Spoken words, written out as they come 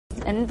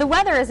And the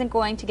weather isn't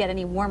going to get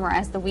any warmer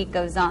as the week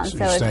goes on. So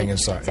you're staying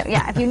inside. So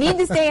yeah, if you need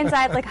to stay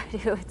inside like I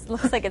do, it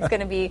looks like it's going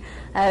to be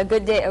a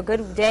good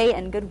day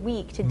and good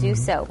week to do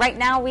so. Right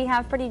now we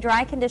have pretty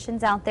dry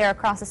conditions out there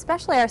across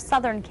especially our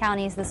southern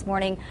counties this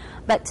morning,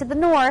 but to the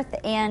north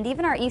and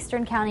even our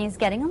eastern counties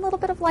getting a little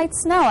bit of light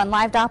snow on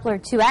Live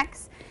Doppler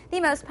 2X.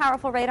 The most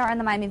powerful radar in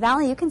the Miami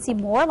Valley. You can see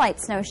more light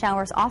snow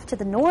showers off to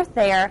the north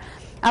there,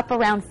 up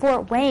around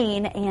Fort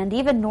Wayne and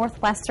even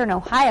northwestern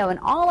Ohio. And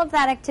all of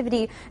that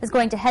activity is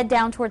going to head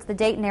down towards the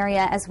Dayton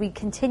area as we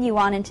continue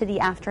on into the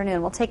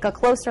afternoon. We'll take a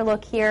closer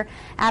look here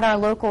at our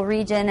local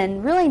region,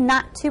 and really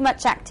not too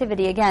much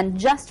activity. Again,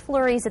 just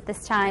flurries at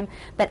this time,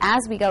 but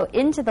as we go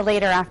into the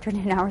later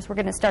afternoon hours, we're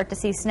going to start to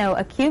see snow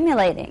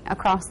accumulating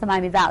across the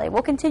Miami Valley.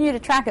 We'll continue to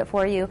track it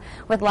for you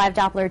with Live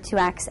Doppler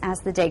 2X as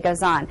the day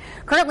goes on.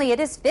 Currently, it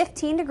is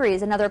 15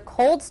 degrees, another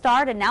cold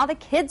start, and now the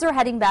kids are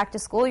heading back to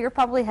school. You're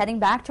probably heading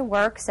back to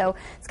work. So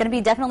it's going to be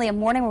definitely a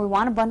morning where we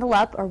want to bundle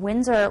up. Our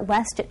winds are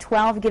west at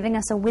 12, giving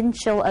us a wind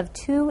chill of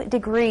 2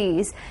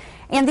 degrees.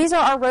 And these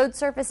are our road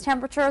surface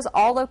temperatures,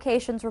 all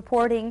locations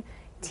reporting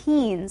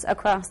teens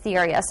across the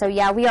area. So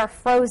yeah, we are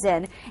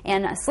frozen,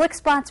 and slick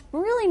spots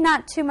really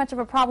not too much of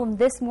a problem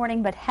this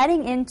morning, but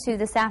heading into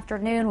this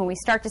afternoon when we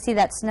start to see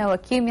that snow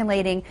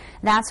accumulating,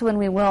 that's when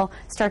we will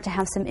start to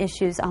have some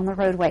issues on the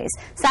roadways.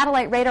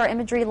 Satellite radar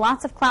imagery,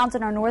 lots of clouds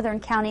in our northern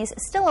counties,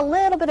 still a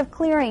little bit of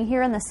clearing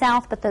here in the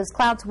south, but those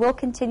clouds will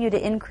continue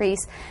to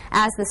increase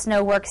as the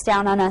snow works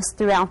down on us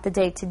throughout the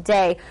day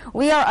today.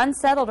 We are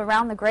unsettled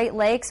around the Great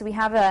Lakes. We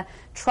have a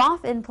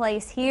trough in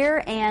place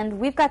here, and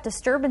we've got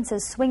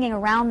disturbances swinging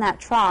around that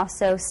trough,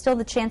 so still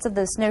the chance of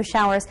those snow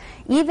showers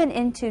even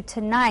into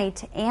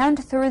tonight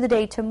and through the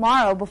day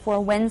tomorrow before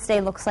Wednesday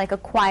looks like a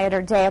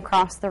quieter day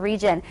across the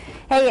region.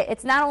 Hey,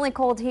 it's not only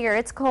cold here,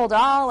 it's cold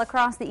all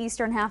across the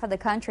eastern half of the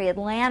country.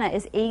 Atlanta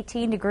is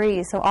 18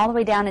 degrees, so all the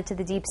way down into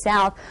the deep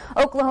south.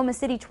 Oklahoma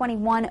City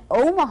 21,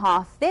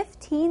 Omaha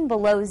 15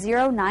 below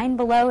zero, 9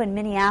 below in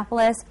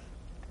Minneapolis.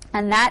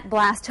 And that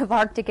blast of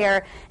Arctic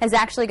air is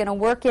actually going to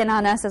work in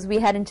on us as we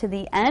head into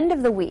the end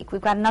of the week.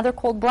 We've got another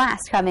cold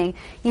blast coming,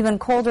 even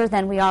colder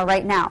than we are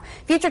right now.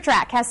 Future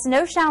Track has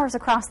snow showers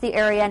across the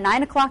area,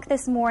 9 o'clock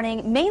this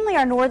morning, mainly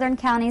our northern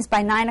counties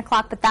by 9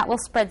 o'clock, but that will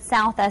spread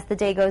south as the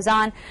day goes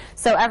on.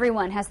 So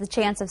everyone has the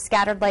chance of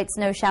scattered light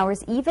snow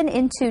showers even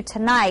into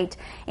tonight.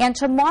 And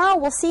tomorrow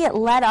we'll see it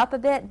let up a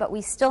bit, but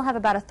we still have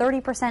about a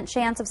 30%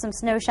 chance of some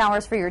snow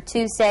showers for your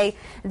Tuesday.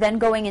 Then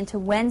going into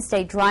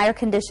Wednesday, drier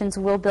conditions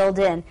will build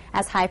in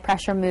as high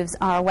pressure moves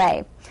our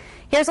way.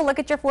 Here's a look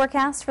at your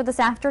forecast for this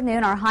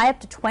afternoon. Our high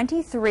up to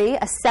 23,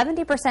 a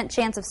 70%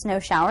 chance of snow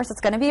showers. It's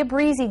going to be a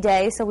breezy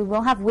day, so we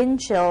will have wind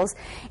chills,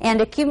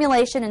 and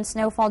accumulation and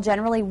snowfall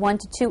generally 1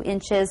 to 2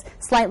 inches,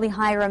 slightly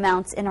higher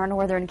amounts in our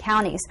northern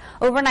counties.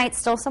 Overnight,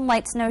 still some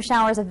light snow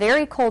showers, a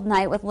very cold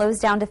night with lows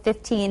down to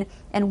 15,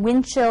 and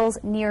wind chills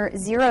near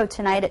 0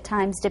 tonight, at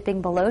times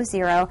dipping below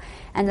 0.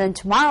 And then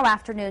tomorrow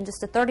afternoon,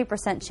 just a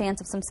 30%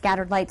 chance of some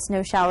scattered light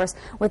snow showers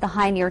with a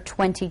high near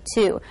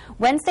 22.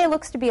 Wednesday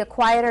looks to be a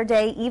quieter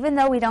day. Even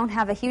though we don't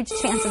have a huge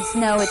chance of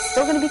snow, it's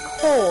still going to be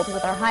cold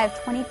with our high of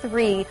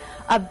 23.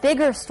 A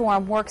bigger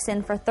storm works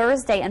in for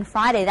Thursday and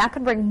Friday. That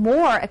could bring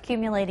more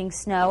accumulating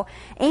snow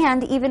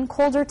and even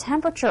colder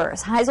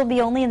temperatures. Highs will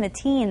be only in the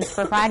teens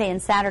for Friday and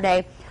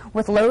Saturday,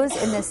 with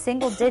lows in the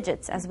single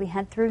digits as we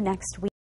head through next week.